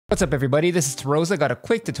What's up everybody, this is Tarroza. Got a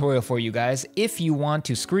quick tutorial for you guys. If you want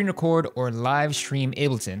to screen record or live stream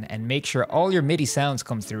Ableton and make sure all your MIDI sounds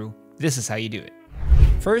come through, this is how you do it.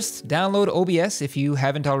 First, download OBS if you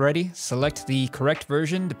haven't already. Select the correct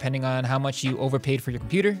version depending on how much you overpaid for your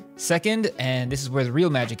computer. Second, and this is where the real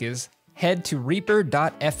magic is, head to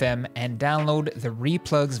reaper.fm and download the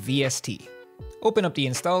Replugs VST. Open up the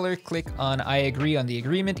installer, click on I agree on the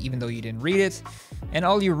agreement even though you didn't read it, and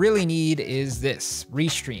all you really need is this,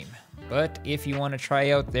 Restream. But if you want to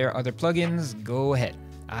try out their other plugins, go ahead.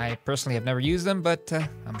 I personally have never used them, but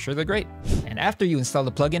I'm sure they're great. And after you install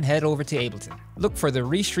the plugin, head over to Ableton. Look for the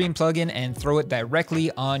Restream plugin and throw it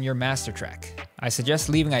directly on your master track. I suggest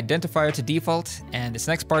leaving identifier to default, and this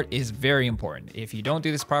next part is very important. If you don't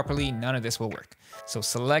do this properly, none of this will work. So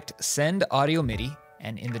select Send Audio MIDI,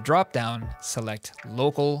 and in the drop-down, select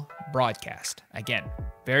Local Broadcast. Again,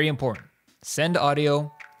 very important. Send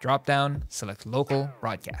Audio, drop-down, select Local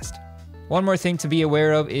Broadcast. One more thing to be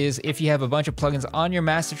aware of is if you have a bunch of plugins on your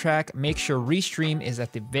master track, make sure Restream is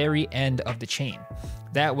at the very end of the chain.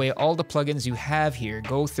 That way, all the plugins you have here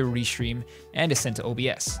go through Restream and is sent to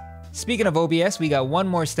OBS. Speaking of OBS, we got one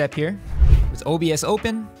more step here. With OBS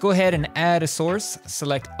open, go ahead and add a source,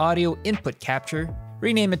 select Audio Input Capture,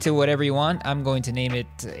 rename it to whatever you want. I'm going to name it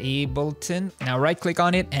Ableton. Now right-click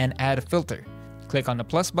on it and add a filter. Click on the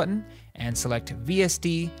plus button and select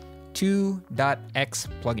VST 2.x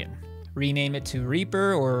plugin. Rename it to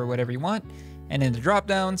Reaper or whatever you want, and in the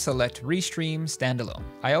drop-down, select Restream Standalone.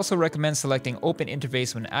 I also recommend selecting Open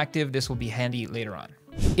Interface when active. This will be handy later on.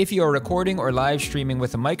 If you are recording or live streaming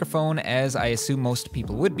with a microphone, as I assume most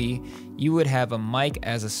people would be, you would have a mic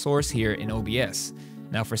as a source here in OBS.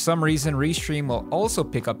 Now for some reason, Restream will also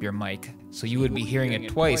pick up your mic, so you would be hearing it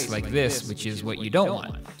twice like this, which is what you don't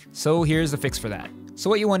want. So here's the fix for that. So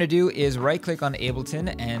what you want to do is right-click on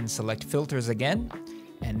Ableton and select Filters again,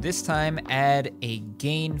 and this time add a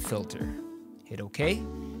gain filter. Hit OK,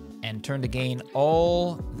 and turn the gain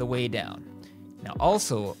all the way down. Now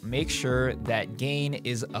also, make sure that gain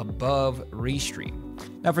is above Restream.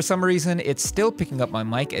 Now for some reason, it's still picking up my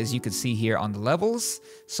mic as you can see here on the levels,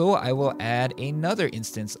 so I will add another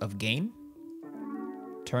instance of gain.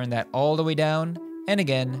 Turn that all the way down, and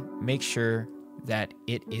again, make sure that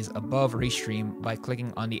it is above Restream by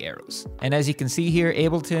clicking on the arrows. And as you can see here,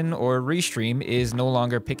 Ableton or Restream is no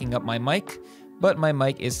longer picking up my mic, but my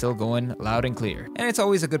mic is still going loud and clear. And it's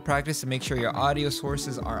always a good practice to make sure your audio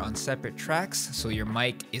sources are on separate tracks, so your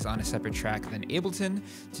mic is on a separate track than Ableton.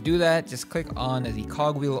 To do that, just click on the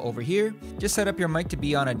cogwheel over here. Just set up your mic to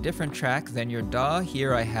be on a different track than your DAW.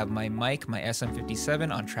 Here I have my mic, my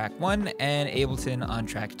SM57 on track 1 and Ableton on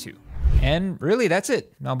track 2. And really, that's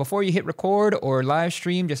it. Now, before you hit record or live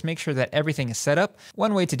stream, just make sure that everything is set up.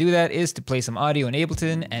 One way to do that is to play some audio in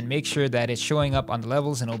Ableton and make sure that it's showing up on the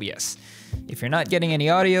levels in OBS. If you're not getting any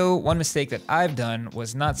audio, one mistake that I've done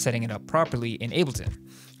was not setting it up properly in Ableton.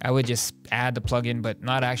 I would just add the plugin, but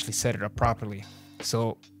not actually set it up properly.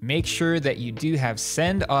 So make sure that you do have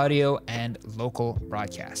Send Audio and Local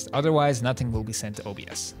Broadcast. Otherwise, nothing will be sent to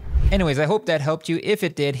OBS. Anyways, I hope that helped you. If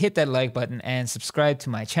it did, hit that like button and subscribe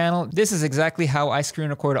to my channel. This is exactly how I screen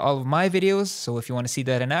record all of my videos. So if you want to see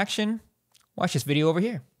that in action, watch this video over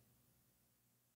here.